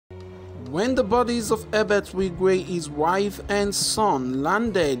When the bodies of Herbert Wigwe, his wife and son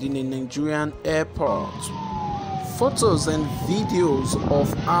landed in a Nigerian airport, photos and videos of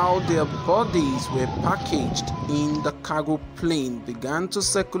how their bodies were packaged in the cargo plane began to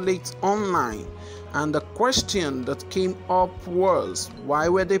circulate online, and the question that came up was, why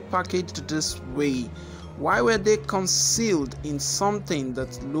were they packaged this way? Why were they concealed in something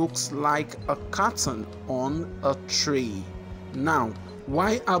that looks like a carton on a tray? Now,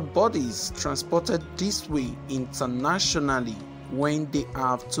 why are bodies transported this way internationally when they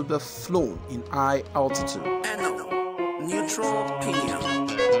have to be flown in high altitude? Neutral opinion.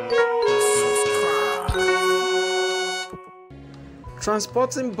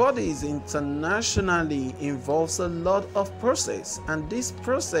 Transporting bodies internationally involves a lot of process, and this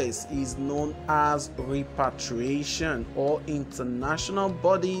process is known as repatriation or international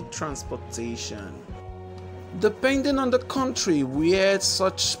body transportation. Depending on the country where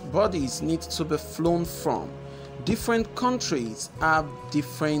such bodies need to be flown from, different countries have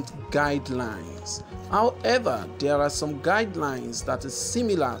different guidelines. However, there are some guidelines that is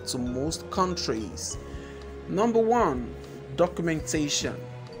similar to most countries. Number 1, documentation.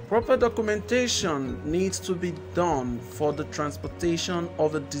 Proper documentation needs to be done for the transportation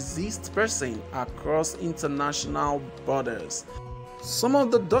of a deceased person across international borders. Some of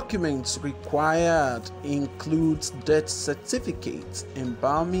the documents required include death certificates,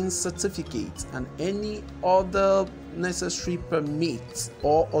 embalming certificates, and any other necessary permits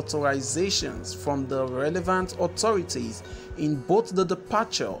or authorizations from the relevant authorities in both the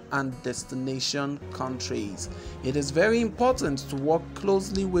departure and destination countries. It is very important to work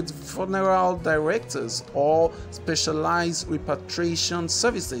closely with funeral directors or specialized repatriation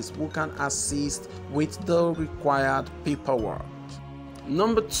services who can assist with the required paperwork.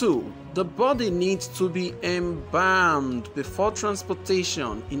 Number 2, the body needs to be embalmed before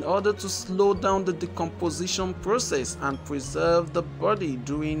transportation in order to slow down the decomposition process and preserve the body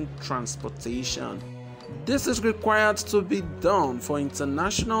during transportation. This is required to be done for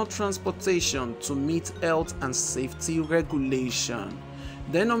international transportation to meet health and safety regulation.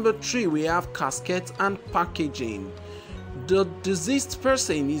 Then number 3, we have casket and packaging. The deceased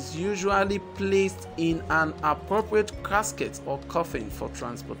person is usually placed in an appropriate casket or coffin for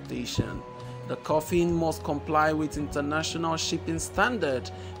transportation. The coffin must comply with international shipping standard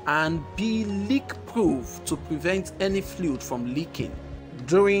and be leak-proof to prevent any fluid from leaking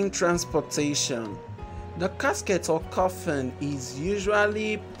during transportation. The casket or coffin is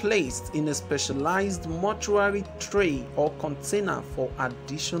usually placed in a specialized mortuary tray or container for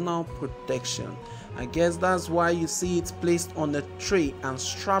additional protection. I guess that's why you see it placed on a tray and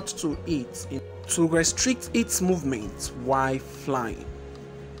strapped to it to restrict its movement while flying.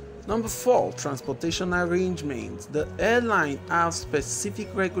 Number 4, transportation arrangements. The airline has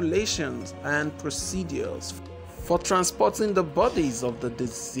specific regulations and procedures for transporting the bodies of the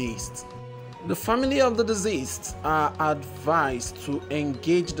deceased. The family of the deceased are advised to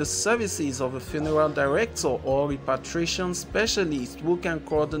engage the services of a funeral director or repatriation specialist who can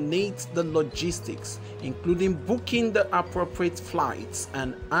coordinate the logistics, including booking the appropriate flights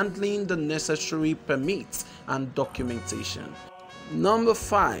and handling the necessary permits and documentation. Number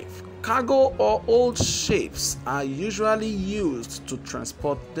 5, cargo or old ships are usually used to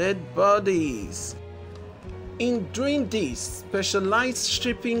transport dead bodies. In doing this, specialized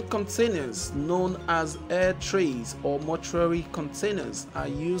shipping containers known as air trays or mortuary containers are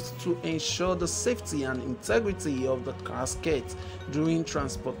used to ensure the safety and integrity of the casket during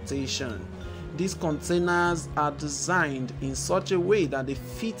transportation. These containers are designed in such a way that they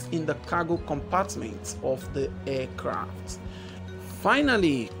fit in the cargo compartment of the aircraft.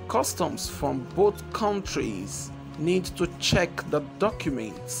 Finally, customs from both countries need to check the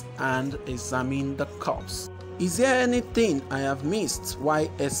documents and examine the cost. Is there anything I have missed while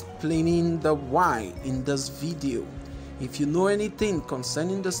explaining the why in this video? If you know anything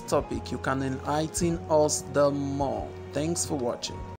concerning this topic, you can enlighten us the more. Thanks for watching.